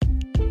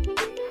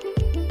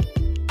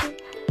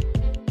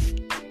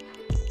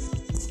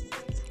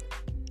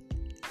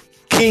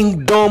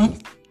Kingdom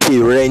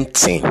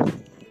parenting.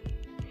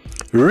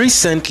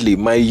 Recently,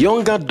 my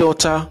younger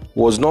daughter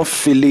was not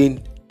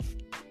feeling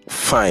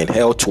fine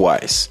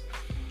health-wise.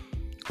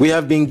 We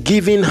have been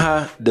giving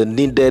her the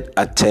needed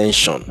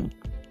attention.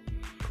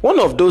 One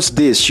of those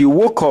days, she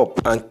woke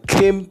up and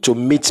came to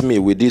meet me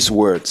with these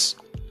words: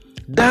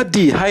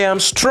 "Daddy, I am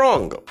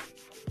strong."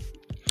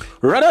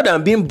 Rather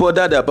than being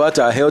bothered about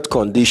her health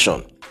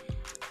condition,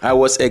 I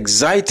was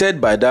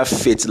excited by that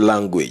faith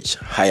language,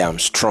 "I am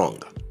strong."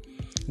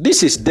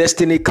 This is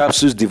Destiny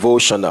Capsules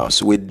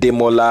Devotionals with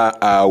Demola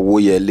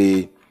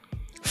Awoyele.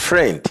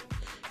 Friend,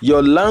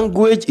 your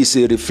language is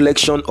a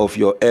reflection of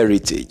your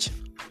heritage.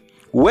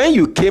 When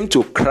you came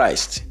to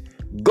Christ,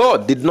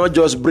 God did not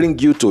just bring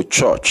you to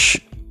church.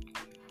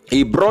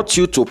 He brought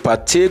you to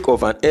partake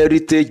of an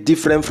heritage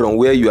different from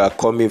where you are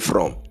coming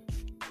from.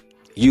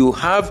 You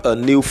have a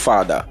new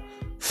father,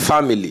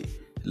 family,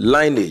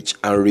 lineage,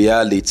 and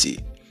reality.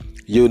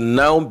 You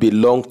now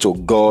belong to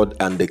God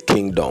and the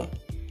kingdom.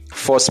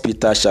 1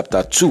 Peter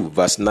chapter 2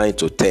 verse 9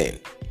 to 10.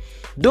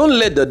 Don't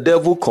let the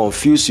devil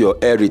confuse your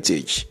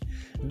heritage.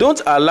 Don't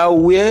allow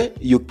where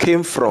you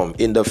came from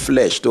in the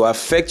flesh to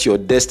affect your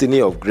destiny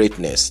of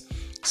greatness.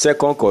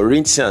 2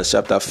 Corinthians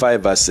chapter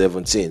 5 verse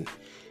 17.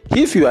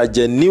 If you are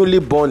genuinely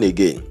born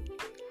again,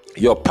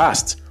 your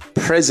past,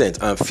 present,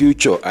 and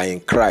future are in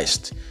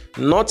Christ,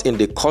 not in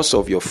the cause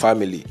of your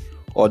family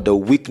or the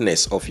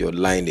weakness of your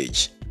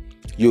lineage.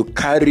 You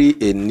carry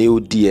a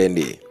new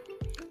DNA.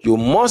 You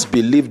must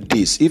believe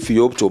this if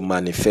you hope to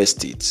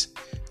manifest it.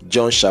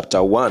 John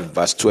chapter 1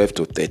 verse 12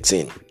 to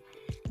 13.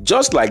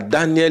 Just like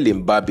Daniel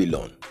in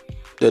Babylon,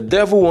 the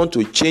devil wants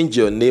to change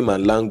your name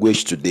and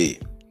language today.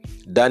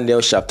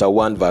 Daniel chapter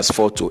 1 verse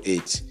 4 to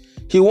 8.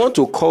 He wants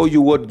to call you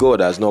what God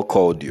has not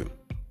called you.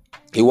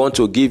 He wants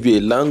to give you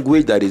a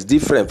language that is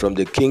different from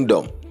the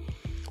kingdom.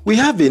 We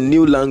have a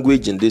new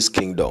language in this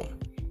kingdom.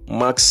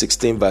 Mark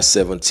 16 verse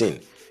 17.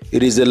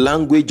 It is the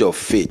language of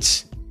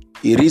faith.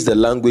 It is the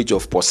language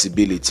of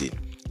possibility.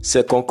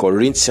 2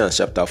 Corinthians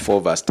chapter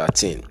 4 verse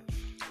 13.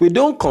 We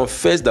don't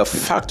confess the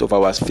fact of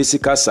our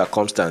physical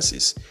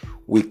circumstances.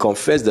 We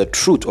confess the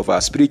truth of our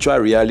spiritual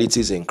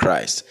realities in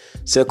Christ.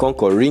 2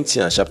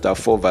 Corinthians chapter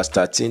 4 verse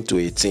 13 to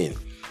 18.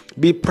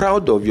 Be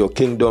proud of your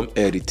kingdom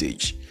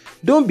heritage.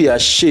 Don't be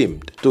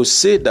ashamed to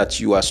say that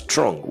you are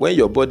strong when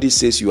your body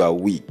says you are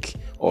weak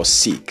or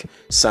sick.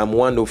 Psalm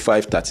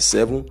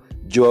 105:37,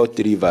 Joel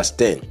 3 verse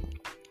 10.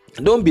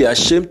 Don't be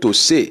ashamed to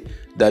say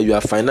that you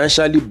are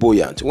financially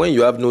buoyant when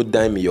you have no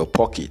dime in your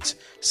pocket.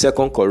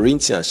 2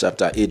 Corinthians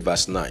chapter 8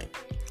 verse 9.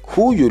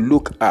 Who you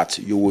look at,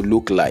 you will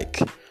look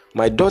like.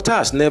 My daughter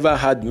has never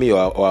heard me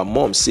or our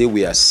mom say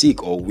we are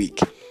sick or weak.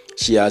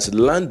 She has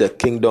learned the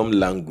kingdom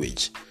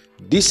language.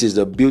 This is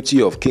the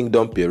beauty of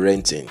kingdom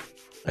parenting.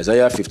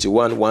 Isaiah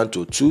 51 1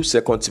 to 2,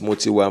 2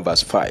 Timothy 1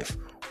 verse 5.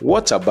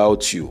 What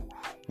about you?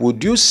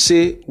 Would you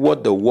say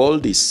what the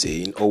world is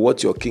saying or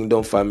what your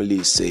kingdom family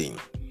is saying?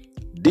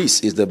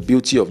 This is the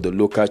beauty of the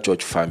local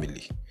church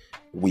family.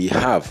 We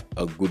have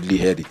a goodly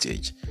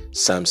heritage.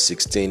 Psalm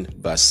 16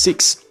 verse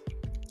 6.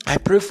 I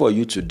pray for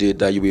you today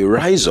that you will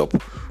rise up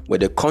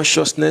with the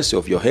consciousness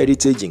of your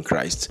heritage in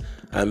Christ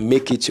and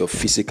make it your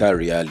physical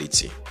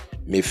reality.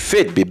 May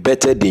faith be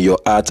bettered in your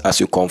heart as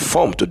you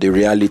conform to the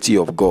reality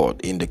of God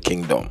in the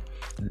kingdom.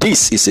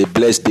 This is a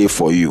blessed day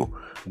for you.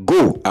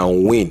 Go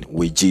and win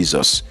with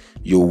Jesus.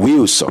 You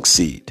will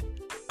succeed.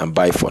 And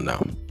bye for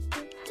now.